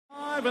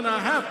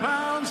5.5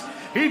 pounds.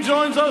 He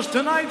joins us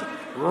tonight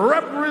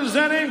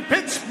representing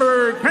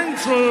Pittsburgh,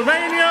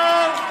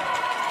 Pennsylvania,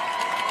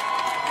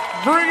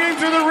 bringing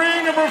to the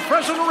ring a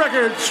professional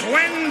record,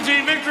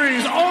 20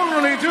 victories,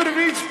 only 2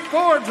 defeats,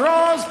 4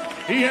 draws.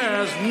 He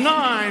has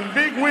 9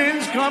 big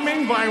wins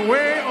coming by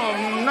way of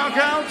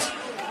knockouts.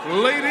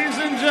 Ladies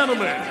and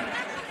gentlemen,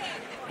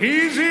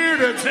 he's here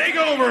to take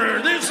over.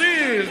 This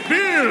is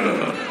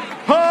Bill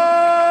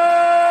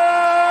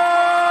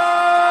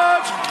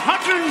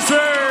Hutchinson,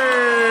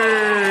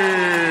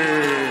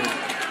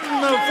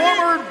 the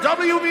former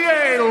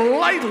WBA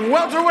light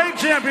welterweight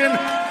champion,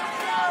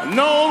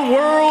 known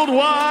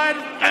worldwide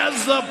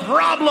as The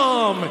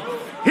Problem.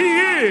 He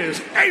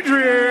is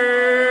Adrien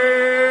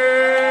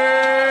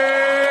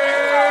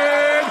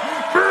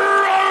Broner.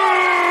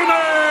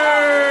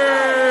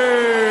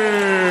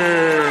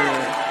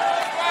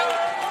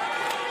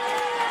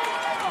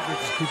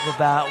 Just people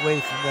back away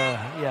from the,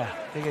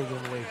 they gotta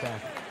get away back.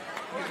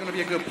 Here's gonna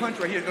be a good punch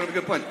right here. It's gonna be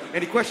a good punch.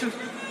 Any questions?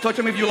 Touch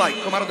him if you like.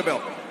 Come out of the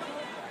belt. Here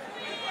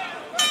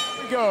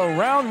we go.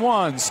 Round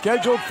 1,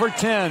 scheduled for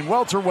 10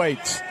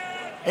 welterweights.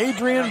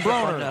 Adrien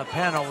Broner. On the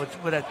panel,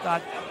 what I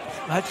thought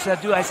Hutchinson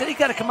do. I said he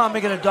got to come out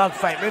making a dog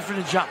fight, right for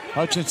the jump.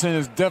 Hutchinson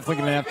is definitely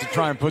going to have to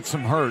try and put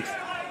some hurt.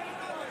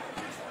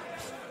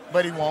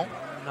 But he won't.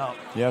 No.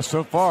 Yeah,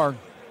 so far,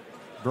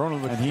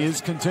 Broner, and he is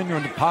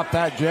continuing to pop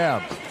that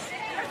jab.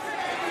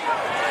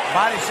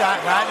 Body shot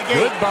right in the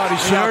gate. Good body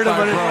shot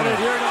by Broner.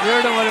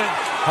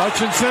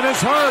 Hutchinson is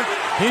hurt.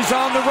 He's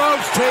on the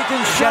ropes, taking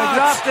shots.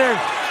 Drop there.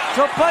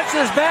 Throw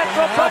punches, man.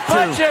 Throw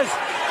punches.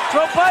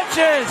 Throw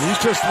punches.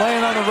 He's just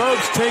laying on the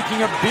ropes,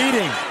 taking a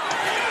beating.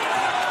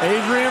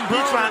 Adrien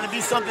Broner. He's trying to be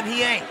something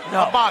he ain't.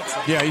 No. A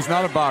boxer. Yeah, he's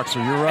not a boxer.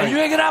 You're right. And you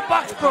ain't gonna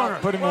outbox Broner.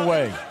 Put him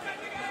away.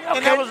 Okay.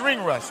 And that was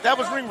ring rust. That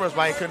was ring rust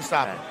why he couldn't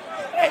stop him.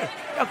 Hey,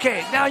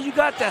 okay, now you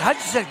got that.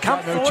 Hutchinson,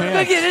 come forward.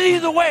 chance. Look at it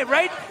either way,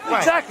 right?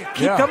 Exactly.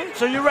 Keep coming.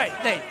 So you're right.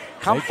 Nate,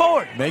 come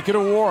forward. Make it a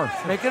war.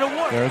 Make it a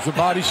war. There's a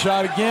body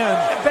shot again.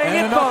 Bang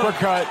and it, an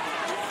uppercut.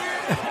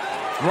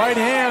 Right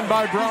hand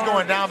by Broner. He's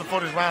going down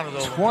before this round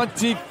is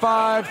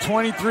over.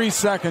 23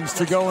 seconds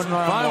to go in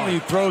round Finally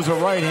throws a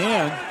right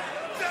hand.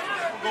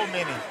 Go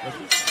mini.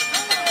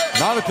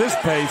 Not at this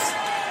pace.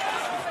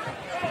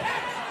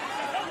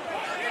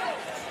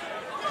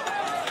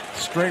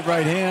 Straight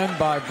right hand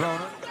by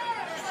Broner.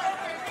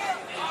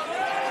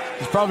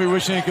 He's probably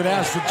wishing he could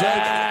ask the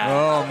judge.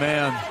 Oh,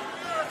 man.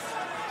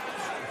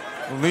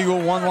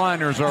 Illegal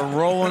one-liners are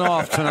rolling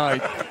off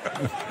tonight.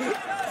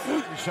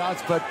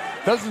 Shots, but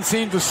doesn't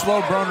seem to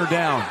slow Broner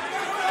down.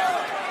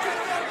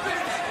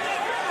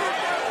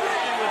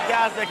 With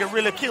guys that can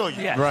really kill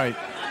you. Yeah. Right.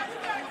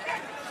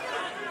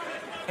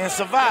 And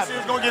survive.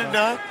 He's going to get it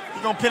done.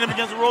 He's going to pin him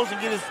against the ropes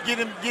and get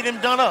him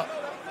done up.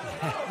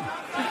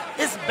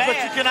 It's bad. But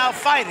you can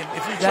outfight him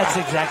if you try. That's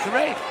exactly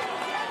right.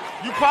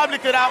 You probably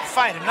could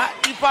outfight him.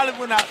 You probably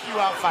wouldn't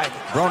outfight him.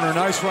 Broner,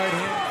 nice right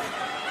hand.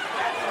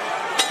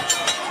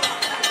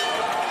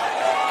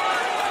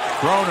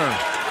 Broner,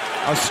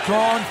 a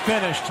strong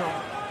finish.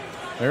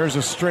 There's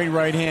a straight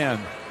right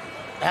hand.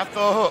 After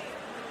a hook.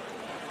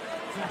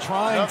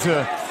 Trying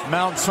to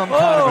mount some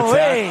kind of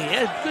attack.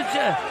 Hey, good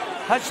job.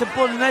 Hutchinson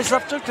pulled a nice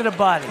left hook to the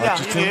body. Yeah,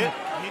 he did.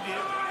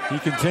 He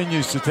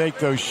continues to take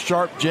those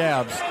sharp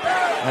jabs.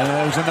 And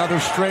there's another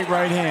straight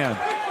right hand.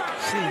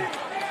 See.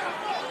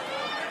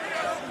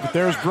 But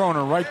there's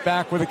Broner right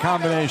back with a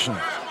combination.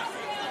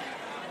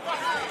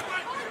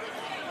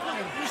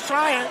 He's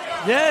trying.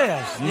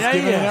 Yes. He's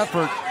giving an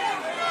effort.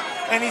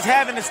 And he's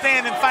having to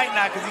stand and fight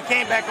now because he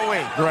came back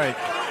away. Right.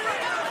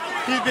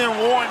 He's been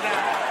worn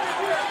down.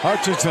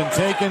 Hutchinson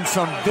taking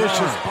some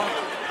vicious.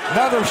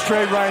 Another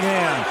straight right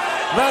hand.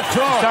 Left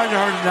hook. He's starting to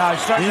hurt him now.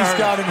 He's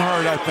got him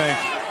hurt, I think.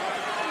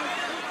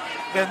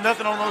 There's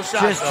nothing on those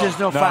shots. Just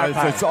no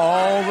firepower. It's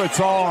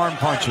all arm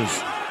punches.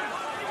 He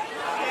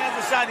has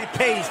a shot, he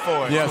pays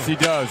for it. Yes, he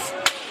does.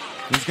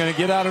 He's going to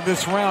get out of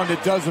this round,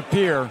 it does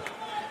appear.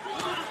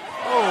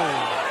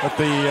 But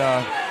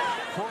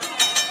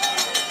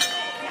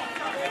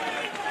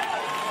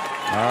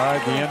all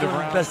right, the end of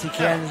round. Best he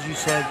can, as you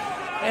said.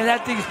 And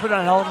that thing's put on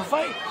a hell of a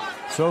fight.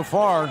 So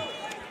far,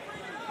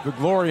 the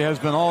glory has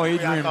been all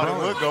Adrien Broner.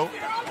 Broner. Would go.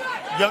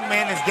 Young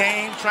man is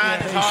game,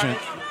 trying his hard.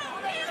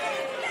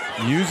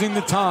 Using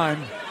the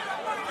time.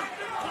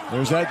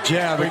 There's that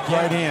jab,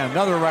 right hand,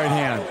 another right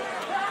hand.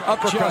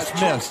 Uppercut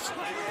missed.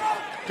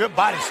 Good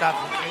body shot.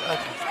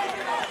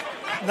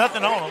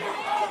 Nothing on him.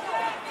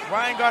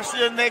 Ryan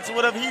Garcia next,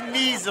 whatever, he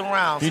needs the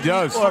rounds. He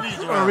does. Or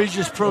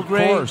Regis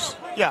Prograde. Of course.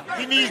 Yeah,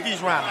 he needs these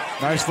rounds.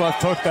 Nice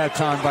left hook that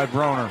time by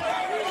Broner.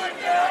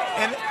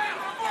 And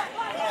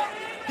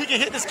he can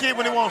hit this kid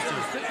when he wants to.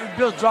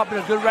 Bill's dropping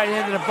a good right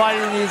hand to the body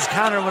and he's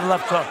countering with a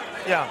left hook.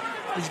 Yeah.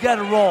 He's got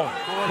to roll.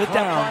 Hit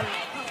that body.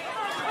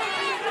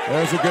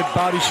 There's a good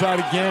body shot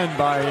again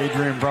by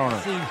Adrien Broner.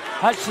 See,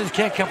 Hutchinson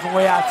can't come from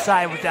way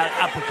outside with that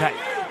uppercut.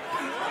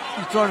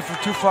 He's throwing it from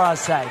too far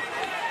outside.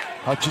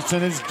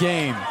 Hutchinson is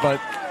game, but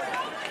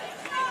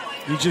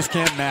he just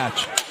can't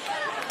match.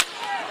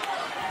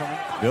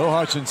 Bill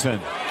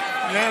Hutchinson.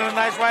 landed a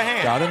nice right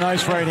hand. Got a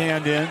nice right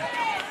hand in.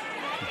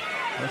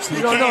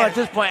 We don't know at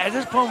this point. At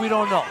this point, we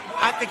don't know.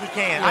 I think he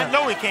can. Yeah. I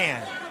know he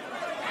can.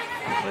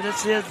 But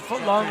it's his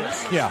foot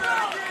longest. Yeah.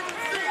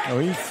 Oh,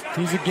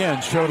 he's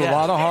again showed a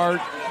lot of heart.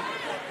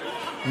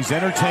 He's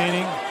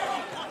entertaining.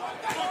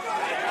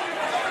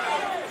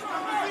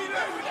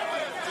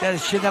 Got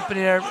his chin up in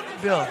the air,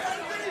 Bill.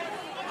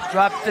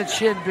 Drop the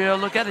chin, Bill.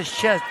 Look at his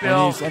chest,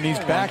 Bill. And he's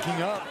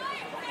backing up.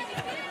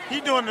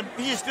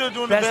 He's still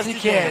doing the Best best he he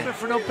can. can.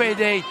 For no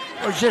payday,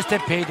 or just a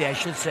payday, I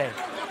should say.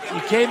 He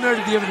came here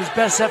to give it his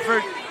best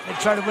effort and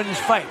try to win this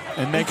fight.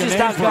 And make a He's name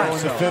just for not it in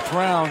the good. 5th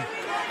round.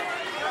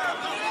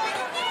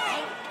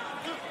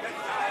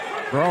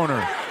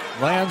 Broner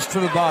lands to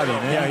the body.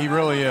 Yeah, he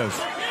really is.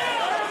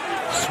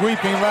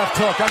 Sweeping left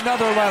hook.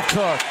 Another left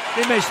hook.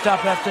 They may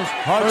stop after this.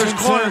 Or his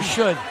corner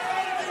Hutchinson should.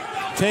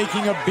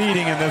 taking a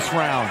beating in this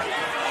round.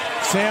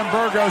 Sam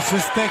Burgos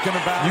is thinking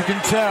about it. You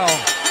can tell.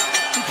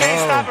 He can't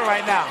stop it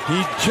right now.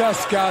 He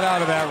just got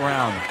out of that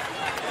round.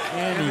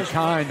 Any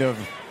kind of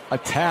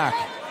attack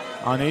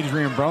on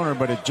Adrien Broner,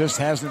 but it just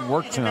hasn't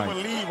worked He never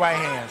tonight. lead right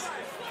hands.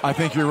 I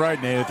think you're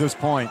right, Nate, at this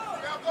point.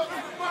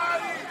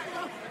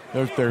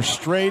 They're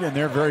straight and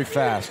they're very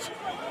fast.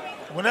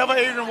 Whenever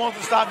Adrien wants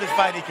to stop this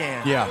fight, he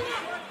can. Yeah.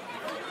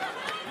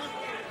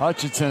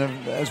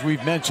 Hutchinson, as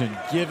we've mentioned,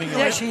 giving He's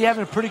actually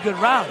having a pretty good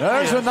round.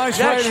 There's a nice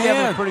He's right actually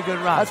having hand. a pretty good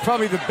round. That's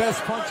probably the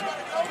best punch.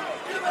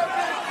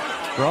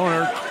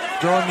 Broner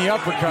throwing the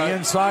uppercut. The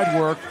inside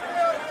work.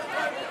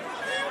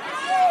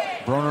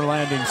 Broner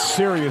landing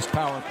serious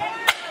power.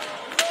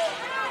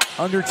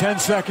 Under 10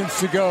 seconds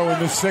to go in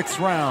the 6th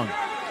round.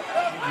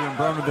 Adrien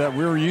Broner that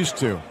we're used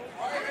to.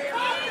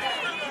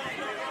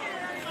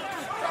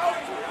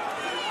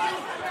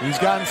 He's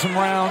gotten some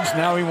rounds.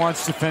 Now he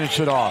wants to finish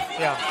it off.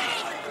 Yeah.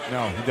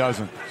 No, he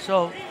doesn't.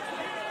 So,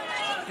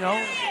 you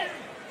know,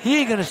 he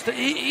ain't gonna.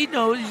 He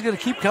knows he's gonna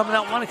keep coming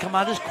out. Want to come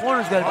out? This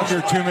corner's got to be.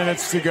 Under 2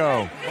 minutes to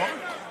go.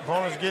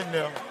 Broner's getting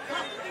there.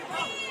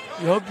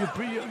 You'd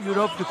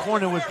hope the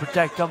corner would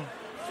protect him.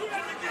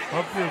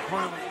 Hope your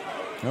corner.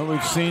 No,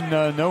 we've seen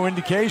no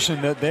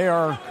indication that they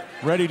are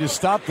ready to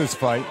stop this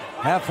fight.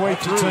 Halfway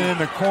to in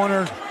the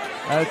corner,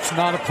 that's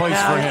not a place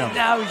for him.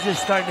 Now he's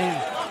just starting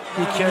to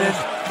be careless.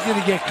 He's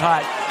gonna get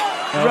caught.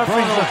 The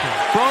referee's looking.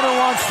 Broner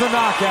wants the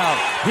knockout.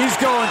 He's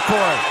going for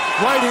it.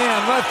 Right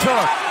hand, left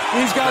hook.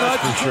 He's got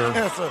Hutchinson.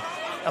 Sure.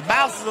 A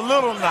mouse is a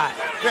little knot.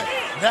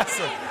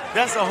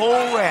 That's a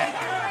whole rat.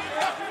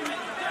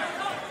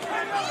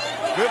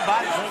 Good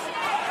body.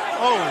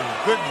 Oh,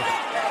 goodness.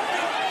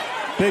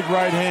 Big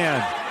right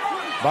hand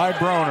by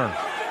Broner.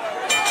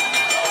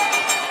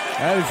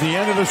 That is the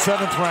end of the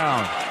 7th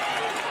round.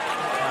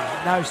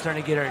 Now he's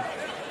starting to get hurt.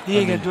 He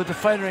ain't gonna do it. The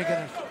fighter ain't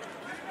gonna.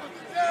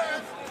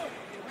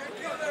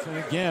 So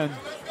again,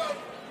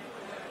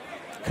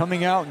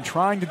 coming out and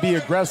trying to be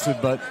aggressive,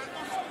 but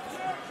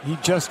he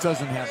just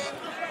doesn't have it.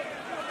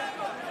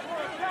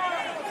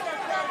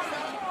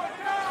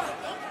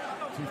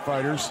 Two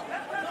fighters.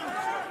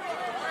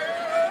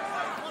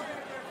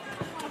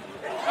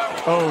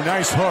 Oh,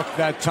 nice hook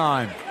that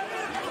time.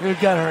 He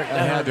got hurt.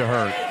 That had to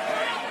hurt.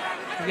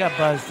 He got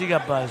buzzed. He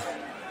got buzzed.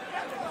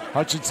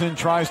 Hutchinson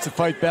tries to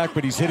fight back,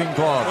 but he's hitting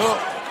gloves.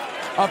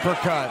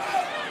 Uppercut.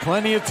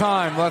 Plenty of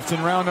time left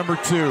in round number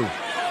 2.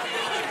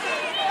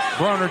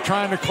 Broner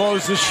trying to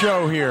close the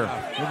show here.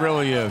 It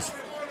really is.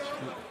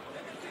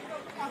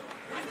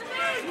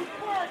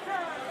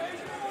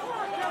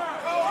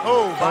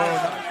 Oh,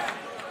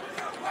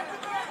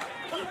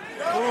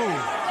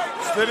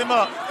 split him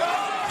up.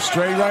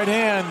 Straight right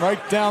hand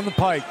right down the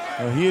pike.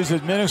 He is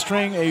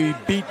administering a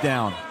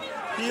beatdown.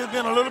 He has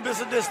been a little bit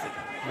sadistic.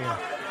 Yeah.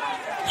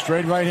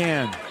 Straight right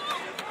hand.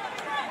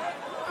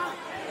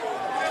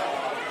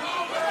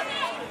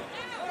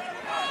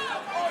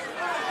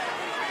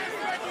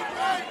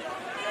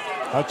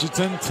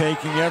 Hutchinson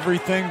taking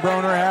everything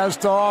Broner has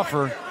to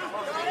offer.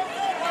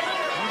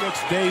 He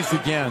looks dazed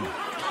again.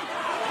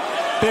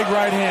 Big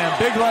right hand,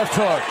 big left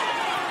hook.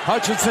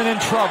 Hutchinson in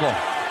trouble.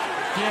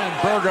 Again,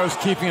 Burgos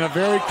keeping a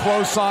very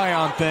close eye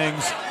on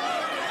things.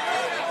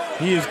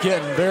 He is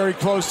getting very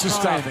close to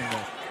stopping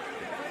them.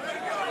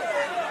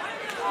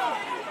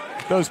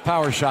 Those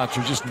power shots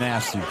are just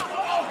nasty. He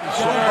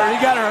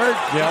got hurt.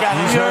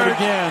 Yeah, he's hurt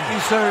again.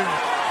 He's hurt.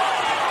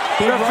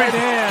 Big right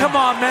hand. Come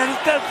on, man.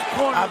 He's got the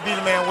corner. I beat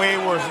a man way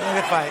worse. Let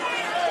him fight.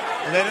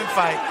 Let him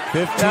fight.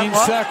 15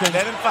 seconds.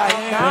 Let him fight.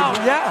 Now,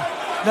 yeah.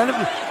 Let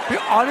him be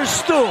on his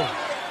stool.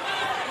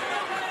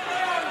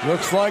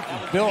 Looks like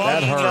Bill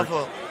that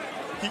hurt.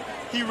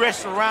 He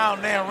wrenched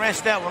around there and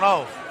wrenched that one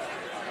off.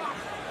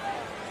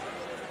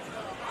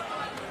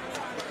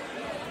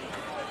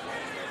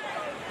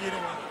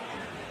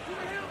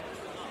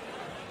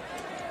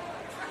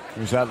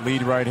 There's that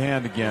lead right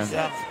hand again.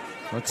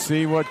 Let's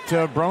see what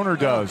Broner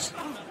does.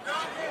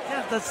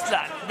 Yeah, that's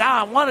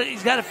now I want it.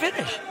 He's got to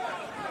finish.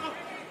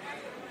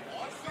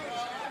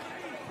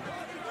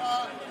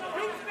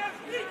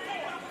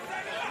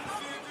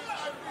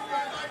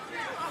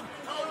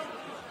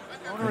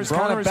 Broner has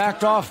kind of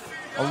backed off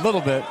a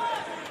little bit.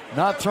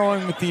 not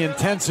throwing with the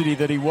intensity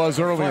that he was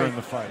earlier in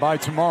the fight. By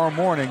tomorrow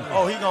morning.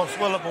 Oh, he's going to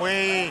swell up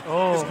way. It's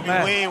going to be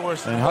way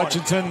worse than And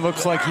Hutchinson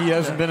looks like he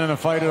hasn't been in a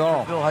fight at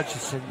all. Bill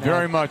Hutchinson. Man.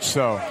 Very much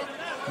so.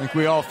 I think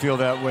we all feel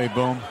that way,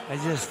 Boom. I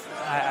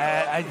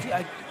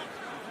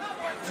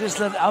just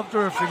let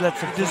outdoor if he lets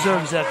him.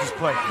 Deserves that at this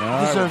point.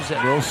 Deserves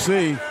it. We'll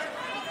see.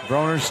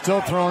 Broner's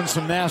still throwing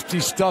some nasty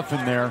stuff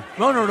in there.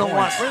 Broner don't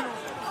want it.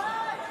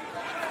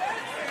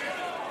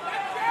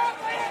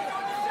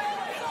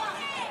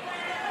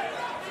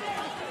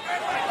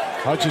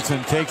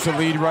 Hutchinson takes the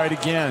lead right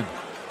again.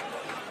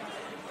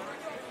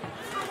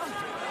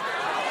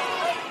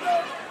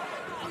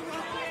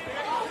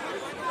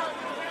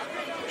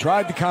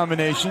 Tried the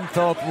combination,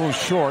 fell up a little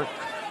short.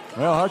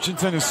 Well,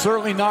 Hutchinson is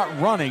certainly not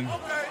running.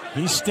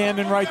 He's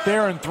standing right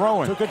there and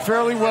throwing. Took it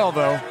fairly well,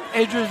 though.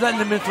 Adrian's letting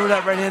him in through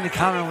that right-handed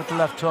counter with the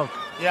left hook.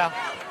 Yeah.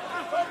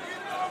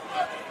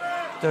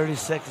 30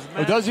 seconds.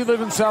 Or does he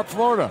live in South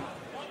Florida?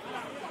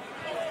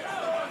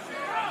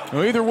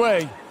 Well, either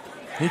way,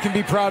 he can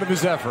be proud of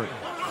his effort.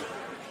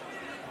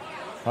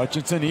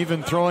 Hutchinson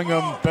even throwing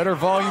a better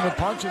volume of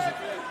punches.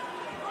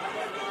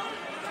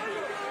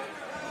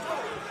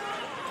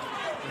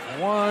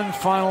 One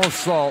final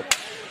assault.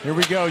 Here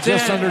we go,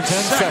 just under 10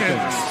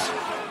 seconds.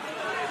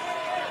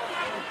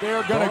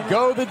 They're going to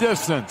go the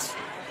distance.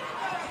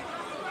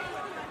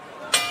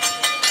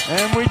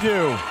 And we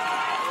do.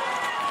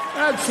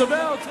 That's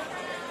about.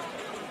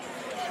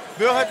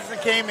 Bill Hutchinson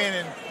came in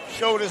and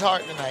showed his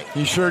heart tonight.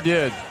 He sure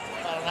did.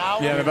 About an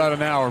hour? Yeah, in about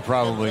an hour,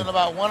 probably. In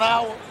about 1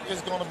 hour,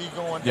 it's going to be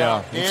going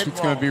down. Yeah,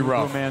 it's going to be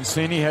rough.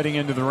 Mancini heading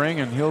into the ring,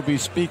 and he'll be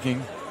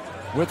speaking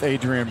with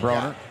Adrien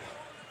Broner.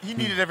 He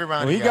needed every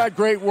round. Well, he got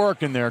great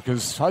work in there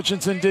because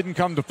Hutchinson didn't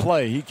come to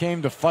play. He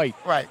came to fight.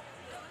 Right.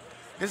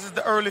 This is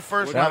the early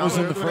first round. That was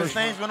in the first. As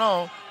things went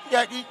on, you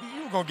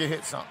were going to get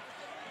hit some.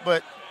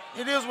 But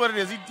it is what it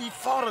is. He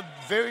fought a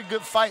very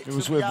good fight. It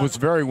was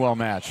very well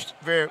matched.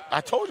 I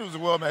told you it was a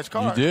well matched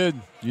card.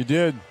 You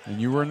did, and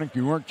you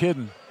weren't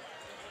kidding.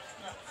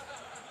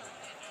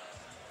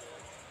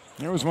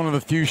 There was one of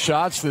the few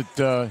shots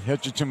that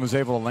Hutchinson was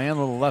able to land,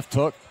 a little left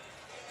hook.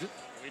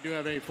 We do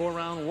have a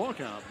 4-round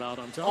walkout bout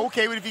on top.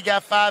 Okay, but if he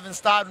got 5 and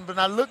stopped him, but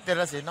I looked at it,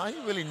 I said, no, he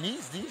really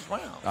needs these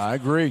rounds. I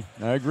agree.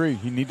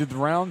 He needed the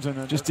rounds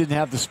and just didn't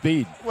have the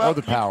speed or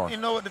the power. You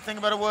know what the thing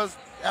about it was?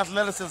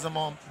 Athleticism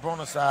on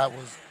Broner's side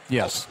was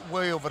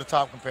way over the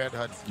top compared to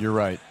Hutchinson. You're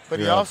right. But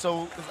he also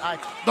was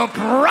the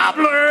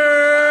problem,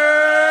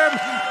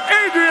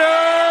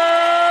 Adrien